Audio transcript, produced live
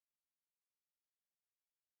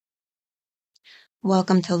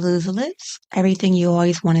Welcome to Lose Lips, everything you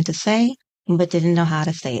always wanted to say, but didn't know how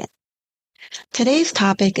to say it. Today's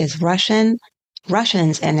topic is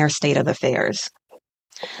Russians and their state of affairs.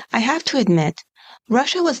 I have to admit,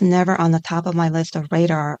 Russia was never on the top of my list of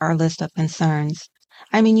radar or list of concerns.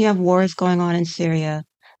 I mean, you have wars going on in Syria,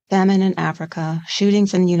 famine in Africa,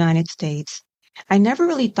 shootings in the United States. I never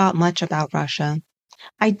really thought much about Russia.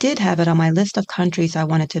 I did have it on my list of countries I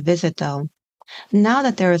wanted to visit, though. Now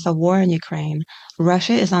that there is a war in Ukraine,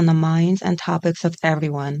 Russia is on the minds and topics of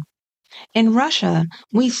everyone. In Russia,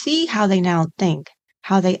 we see how they now think,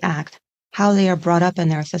 how they act, how they are brought up in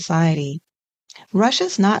their society.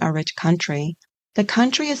 Russia's not a rich country. The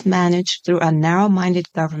country is managed through a narrow-minded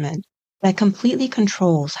government that completely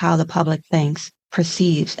controls how the public thinks,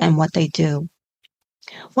 perceives, and what they do.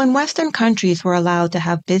 When Western countries were allowed to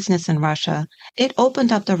have business in Russia, it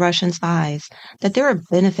opened up the Russians' eyes that there are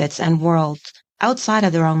benefits and worlds outside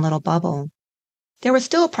of their own little bubble. There was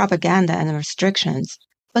still propaganda and restrictions,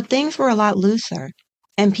 but things were a lot looser,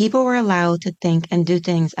 and people were allowed to think and do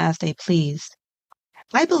things as they pleased.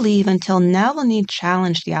 I believe until Navalny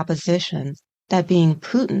challenged the opposition, that being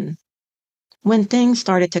Putin, when things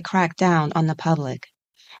started to crack down on the public.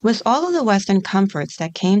 With all of the Western comforts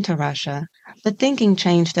that came to Russia, the thinking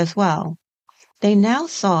changed as well. They now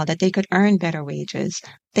saw that they could earn better wages,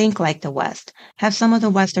 think like the West, have some of the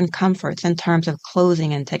Western comforts in terms of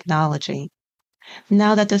clothing and technology.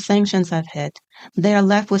 Now that the sanctions have hit, they are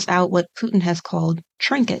left without what Putin has called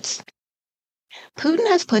trinkets. Putin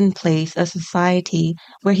has put in place a society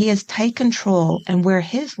where he has tight control and where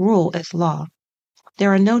his rule is law.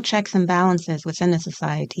 There are no checks and balances within the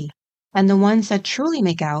society, and the ones that truly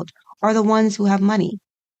make out are the ones who have money.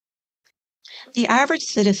 The average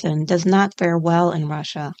citizen does not fare well in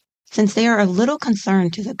Russia, since they are of little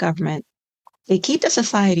concern to the government. They keep the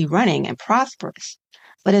society running and prosperous,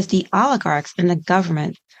 but it's the oligarchs in the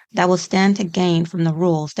government that will stand to gain from the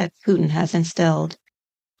rules that Putin has instilled.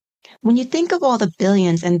 When you think of all the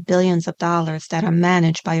billions and billions of dollars that are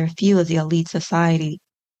managed by a few of the elite society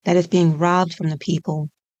that is being robbed from the people,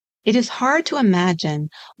 it is hard to imagine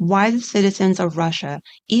why the citizens of Russia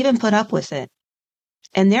even put up with it.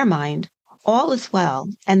 In their mind, all is well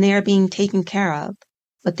and they are being taken care of,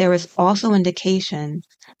 but there is also indication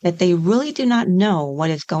that they really do not know what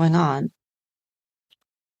is going on.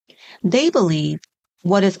 They believe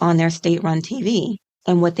what is on their state-run TV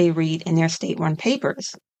and what they read in their state-run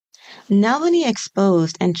papers. Navalny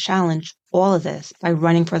exposed and challenged all of this by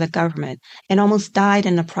running for the government and almost died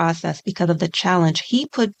in the process because of the challenge he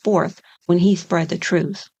put forth when he spread the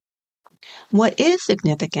truth. What is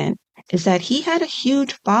significant is that he had a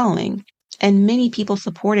huge following and many people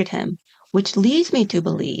supported him, which leads me to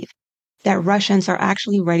believe that Russians are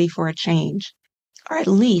actually ready for a change, or at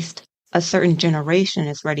least a certain generation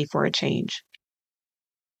is ready for a change.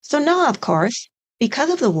 So now, of course, because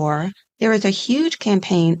of the war, there is a huge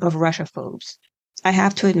campaign of Russophobes. I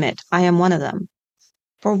have to admit, I am one of them.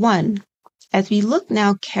 For one, as we look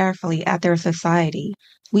now carefully at their society,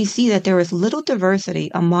 we see that there is little diversity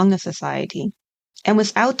among the society. And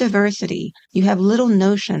without diversity, you have little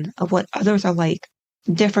notion of what others are like,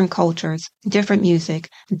 different cultures, different music,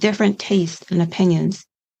 different tastes and opinions.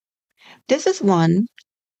 This is one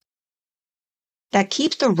that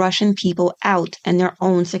keeps the Russian people out in their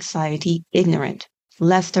own society ignorant.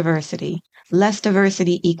 Less diversity. Less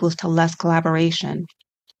diversity equals to less collaboration.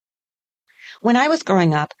 When I was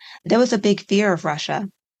growing up, there was a big fear of Russia,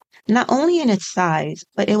 not only in its size,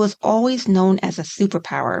 but it was always known as a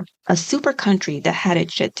superpower, a super country that had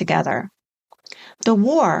its shit together. The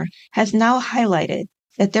war has now highlighted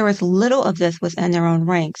that there is little of this within their own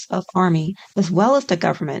ranks of army as well as the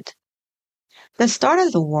government. The start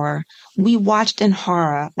of the war, we watched in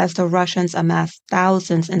horror as the Russians amassed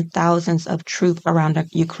thousands and thousands of troops around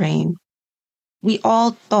Ukraine. We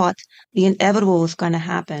all thought the inevitable was going to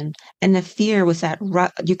happen, and the fear was that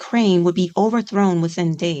Ukraine would be overthrown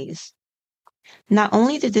within days. Not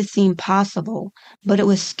only did this seem possible, but it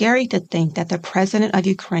was scary to think that the president of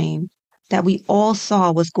Ukraine, that we all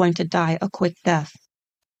saw was going to die a quick death.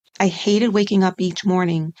 I hated waking up each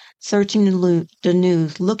morning, searching the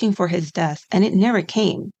news, looking for his death, and it never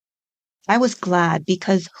came. I was glad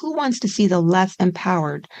because who wants to see the less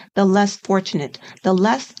empowered, the less fortunate, the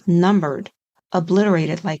less numbered,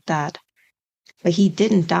 obliterated like that? But he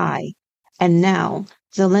didn't die. And now,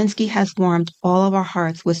 Zelensky has warmed all of our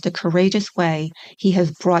hearts with the courageous way he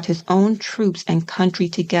has brought his own troops and country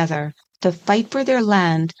together to fight for their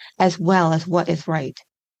land as well as what is right.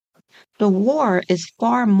 The war is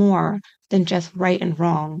far more than just right and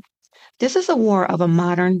wrong. This is a war of a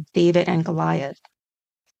modern David and Goliath.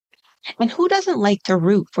 And who doesn't like to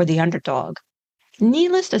root for the underdog?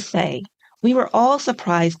 Needless to say, we were all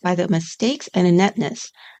surprised by the mistakes and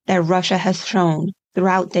ineptness that Russia has shown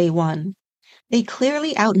throughout day one. They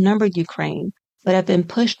clearly outnumbered Ukraine, but have been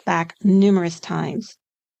pushed back numerous times.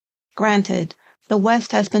 Granted, the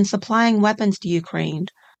West has been supplying weapons to Ukraine,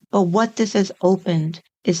 but what this has opened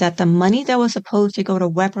is that the money that was supposed to go to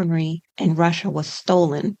weaponry in Russia was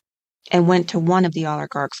stolen and went to one of the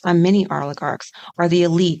oligarchs, or many oligarchs, or the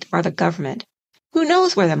elite, or the government. Who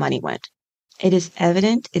knows where the money went? It is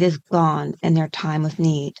evident it is gone in their time of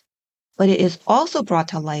need. But it is also brought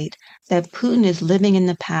to light that Putin is living in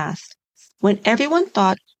the past, when everyone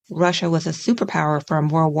thought Russia was a superpower from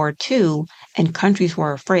World War II and countries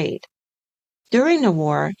were afraid. During the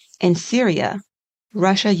war in Syria,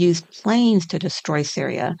 Russia used planes to destroy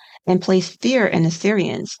Syria and place fear in the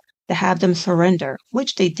Syrians to have them surrender,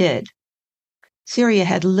 which they did. Syria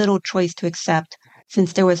had little choice to accept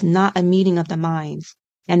since there was not a meeting of the minds,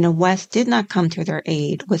 and the West did not come to their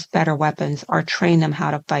aid with better weapons or train them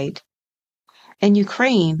how to fight. In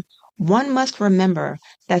Ukraine, one must remember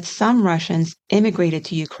that some Russians immigrated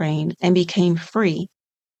to Ukraine and became free.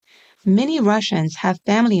 Many Russians have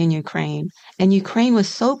family in Ukraine, and Ukraine was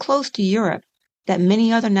so close to Europe that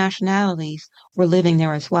many other nationalities were living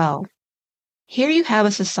there as well. Here you have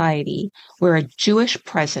a society where a Jewish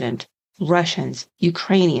president, Russians,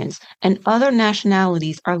 Ukrainians, and other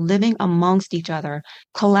nationalities are living amongst each other,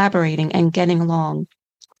 collaborating and getting along.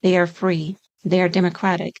 They are free. They are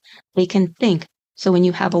democratic. They can think. So when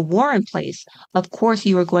you have a war in place, of course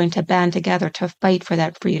you are going to band together to fight for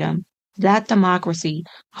that freedom, that democracy.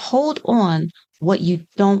 Hold on what you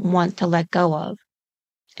don't want to let go of.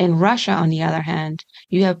 In Russia, on the other hand,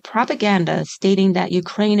 you have propaganda stating that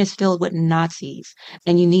Ukraine is filled with Nazis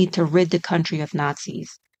and you need to rid the country of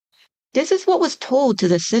Nazis. This is what was told to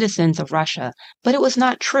the citizens of Russia, but it was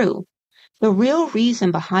not true. The real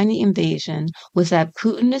reason behind the invasion was that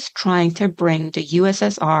Putin is trying to bring the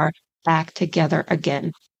USSR back together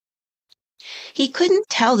again. He couldn't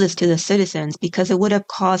tell this to the citizens because it would have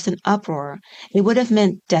caused an uproar. It would have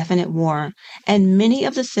meant definite war, and many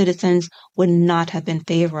of the citizens would not have been in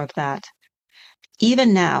favor of that.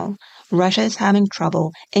 Even now, Russia is having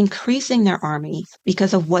trouble increasing their army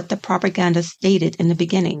because of what the propaganda stated in the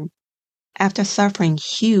beginning. After suffering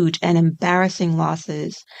huge and embarrassing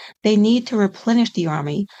losses, they need to replenish the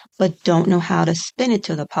army, but don't know how to spin it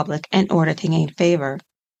to the public in order to gain favor.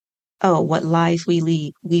 Oh, what lies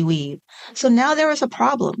we weave. So now there is a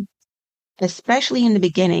problem, especially in the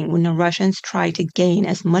beginning when the Russians tried to gain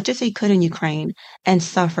as much as they could in Ukraine and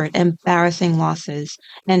suffered embarrassing losses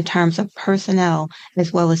in terms of personnel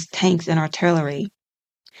as well as tanks and artillery.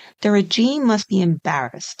 The regime must be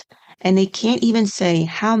embarrassed, and they can't even say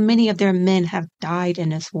how many of their men have died in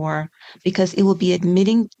this war because it will be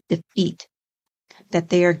admitting defeat that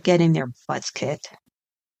they are getting their butts kicked.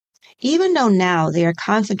 Even though now they are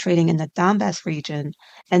concentrating in the Donbass region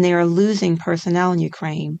and they are losing personnel in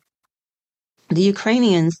Ukraine, the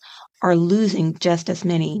Ukrainians are losing just as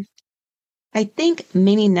many. I think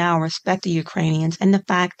many now respect the Ukrainians and the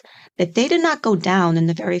fact that they did not go down in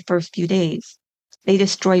the very first few days. They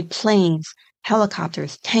destroyed planes,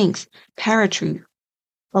 helicopters, tanks, paratroops,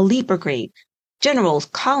 elite brigade, generals,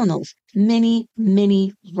 colonels. Many,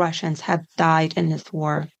 many Russians have died in this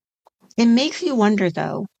war. It makes you wonder,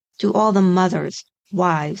 though, to all the mothers,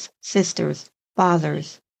 wives, sisters,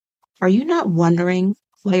 fathers, are you not wondering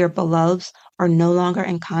why your beloveds are no longer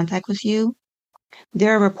in contact with you?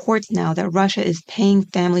 There are reports now that Russia is paying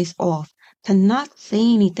families off to not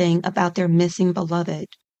say anything about their missing beloved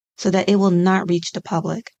so that it will not reach the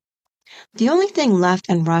public. The only thing left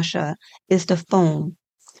in Russia is the phone.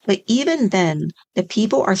 But even then, the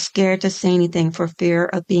people are scared to say anything for fear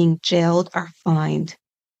of being jailed or fined.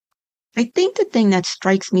 I think the thing that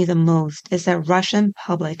strikes me the most is that Russian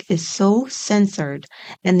public is so censored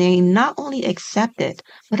and they not only accept it,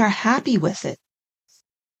 but are happy with it.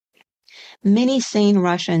 Many sane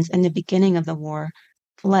Russians in the beginning of the war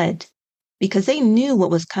fled because they knew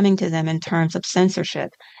what was coming to them in terms of censorship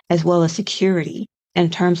as well as security, in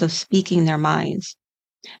terms of speaking their minds.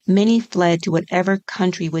 Many fled to whatever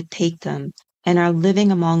country would take them and are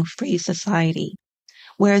living among free society,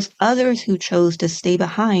 whereas others who chose to stay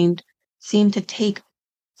behind seem to take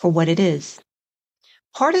for what it is.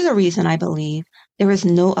 Part of the reason I believe there is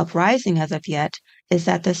no uprising as of yet is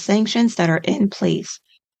that the sanctions that are in place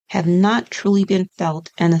have not truly been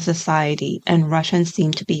felt in the society, and Russians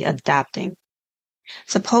seem to be adapting.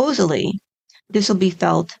 Supposedly, this will be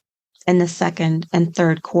felt in the second and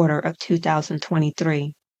third quarter of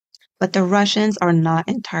 2023. But the Russians are not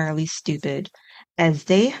entirely stupid, as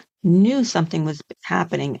they knew something was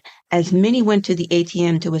happening as many went to the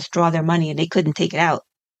ATM to withdraw their money and they couldn't take it out.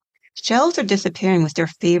 Shelves are disappearing with their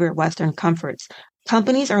favorite Western comforts.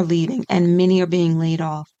 Companies are leaving and many are being laid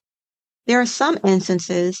off. There are some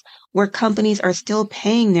instances where companies are still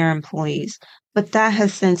paying their employees, but that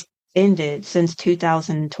has since ended since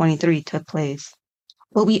 2023 took place.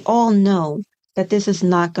 But we all know that this is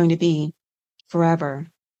not going to be forever.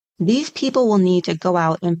 These people will need to go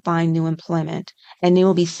out and find new employment, and they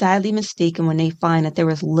will be sadly mistaken when they find that there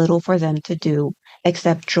is little for them to do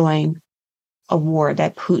except join a war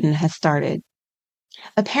that Putin has started.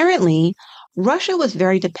 Apparently, Russia was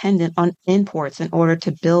very dependent on imports in order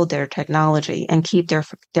to build their technology and keep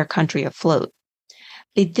their country afloat.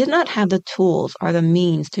 They did not have the tools or the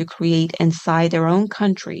means to create inside their own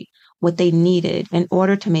country what they needed in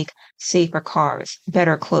order to make safer cars,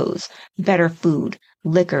 better clothes, better food,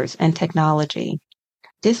 liquors, and technology.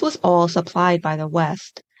 This was all supplied by the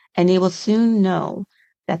West, and they will soon know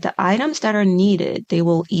that the items that are needed, they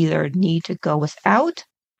will either need to go without,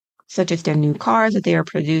 such as their new cars that they are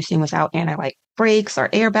producing without anti-lock brakes or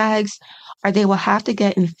airbags, or they will have to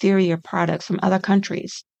get inferior products from other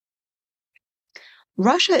countries.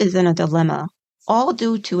 Russia is in a dilemma, all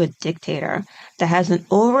due to a dictator that has an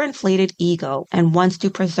overinflated ego and wants to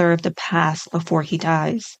preserve the past before he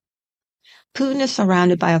dies. Putin is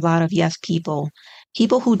surrounded by a lot of yes people,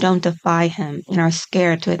 people who don't defy him and are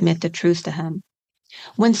scared to admit the truth to him.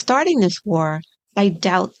 When starting this war, I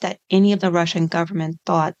doubt that any of the Russian government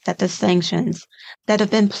thought that the sanctions that have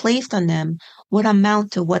been placed on them would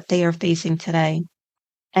amount to what they are facing today.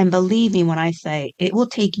 And believe me when I say it will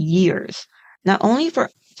take years, not only for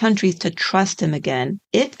countries to trust him again,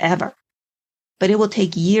 if ever, but it will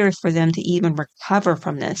take years for them to even recover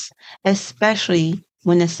from this, especially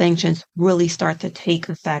when the sanctions really start to take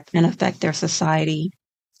effect and affect their society.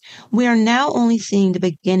 We are now only seeing the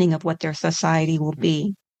beginning of what their society will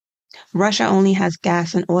be. Russia only has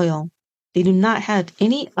gas and oil. They do not have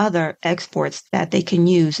any other exports that they can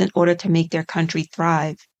use in order to make their country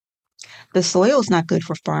thrive. The soil is not good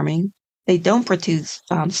for farming. They don't produce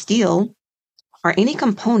steel or any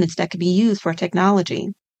components that could be used for technology.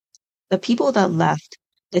 The people that left,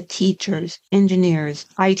 the teachers, engineers,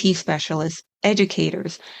 IT specialists,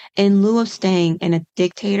 educators, in lieu of staying in a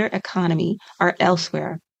dictator economy, are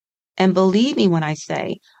elsewhere. And believe me when I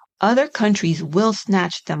say, other countries will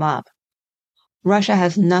snatch them up. Russia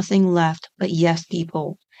has nothing left but yes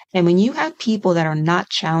people. And when you have people that are not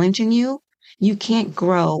challenging you, you can't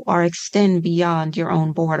grow or extend beyond your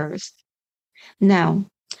own borders. Now,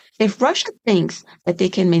 if Russia thinks that they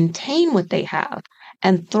can maintain what they have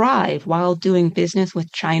and thrive while doing business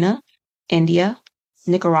with China, India,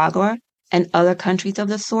 Nicaragua, and other countries of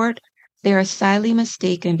the sort, they are sadly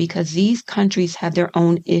mistaken because these countries have their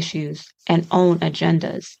own issues and own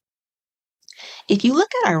agendas. If you look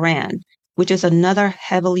at Iran, which is another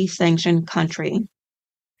heavily sanctioned country,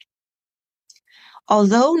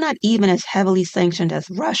 although not even as heavily sanctioned as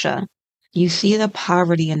Russia, you see the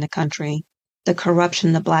poverty in the country, the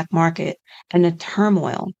corruption, the black market, and the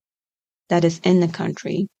turmoil that is in the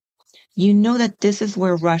country. You know that this is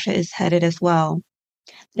where Russia is headed as well.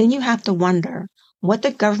 Then you have to wonder what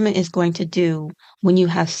the government is going to do when you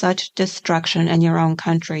have such destruction in your own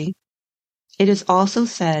country. It is also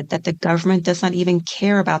said that the government does not even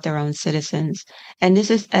care about their own citizens, and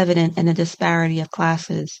this is evident in the disparity of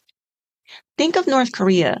classes. Think of North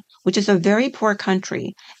Korea, which is a very poor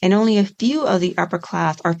country, and only a few of the upper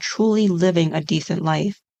class are truly living a decent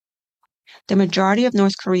life. The majority of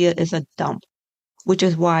North Korea is a dump, which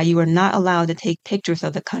is why you are not allowed to take pictures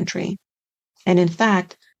of the country. And in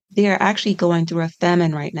fact, they are actually going through a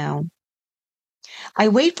famine right now. I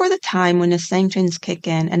wait for the time when the sanctions kick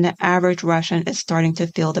in and the average Russian is starting to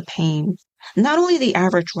feel the pain. Not only the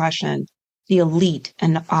average Russian, the elite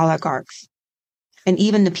and the oligarchs, and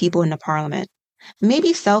even the people in the parliament.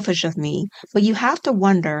 Maybe selfish of me, but you have to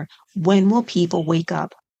wonder, when will people wake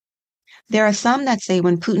up? There are some that say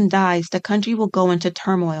when Putin dies, the country will go into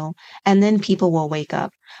turmoil and then people will wake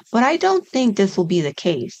up. But I don't think this will be the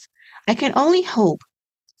case. I can only hope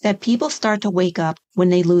that people start to wake up when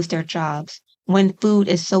they lose their jobs, when food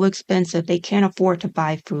is so expensive they can't afford to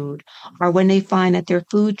buy food, or when they find that their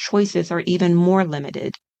food choices are even more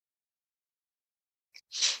limited.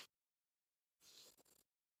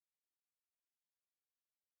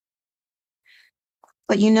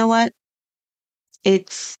 But you know what?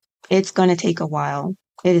 It's it's going to take a while.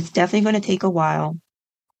 It is definitely going to take a while,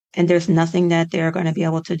 and there's nothing that they're going to be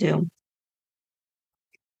able to do.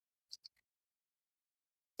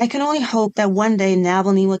 I can only hope that one day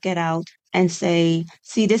Navalny will get out and say,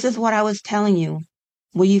 "See, this is what I was telling you.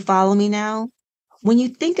 Will you follow me now?" When you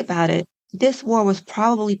think about it, this war was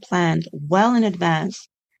probably planned well in advance.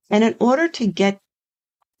 And in order to get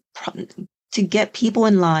people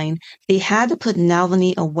in line, they had to put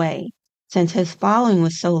Navalny away since his following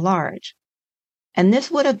was so large. And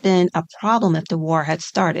this would have been a problem if the war had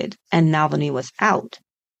started and Navalny was out.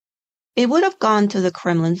 It would have gone to the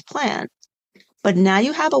Kremlin's plan. But now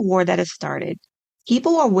you have a war that has started.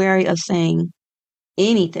 People are wary of saying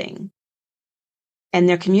anything, and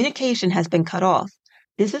their communication has been cut off.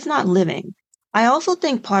 This is not living. I also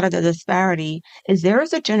think part of the disparity is there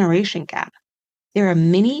is a generation gap. There are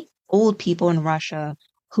many old people in Russia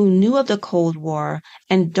who knew of the Cold War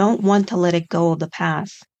and don't want to let it go of the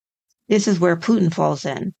past. This is where Putin falls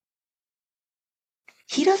in.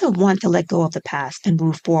 He doesn't want to let go of the past and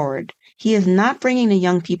move forward. He is not bringing the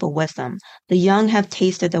young people with him. The young have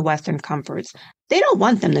tasted the Western comforts. They don't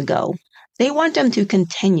want them to go. They want them to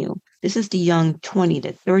continue. This is the young 20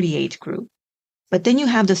 to 30 age group. But then you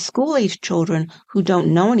have the school-age children who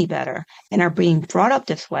don't know any better and are being brought up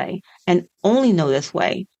this way and only know this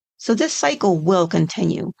way. So this cycle will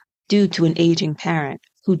continue due to an aging parent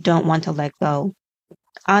who don't want to let go.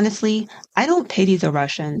 Honestly, I don't pity the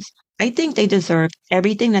Russians. I think they deserve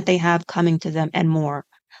everything that they have coming to them and more.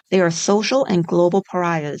 They are social and global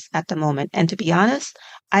pariahs at the moment, and to be honest,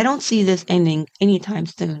 I don't see this ending anytime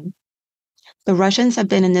soon. The Russians have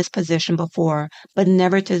been in this position before, but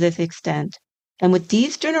never to this extent. And with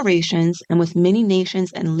these generations and with many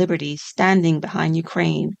nations and liberties standing behind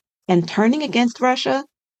Ukraine and turning against Russia,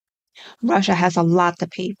 Russia has a lot to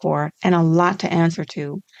pay for and a lot to answer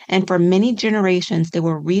to. And for many generations, they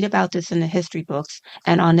will read about this in the history books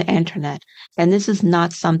and on the internet. And this is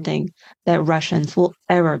not something that Russians will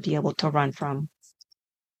ever be able to run from.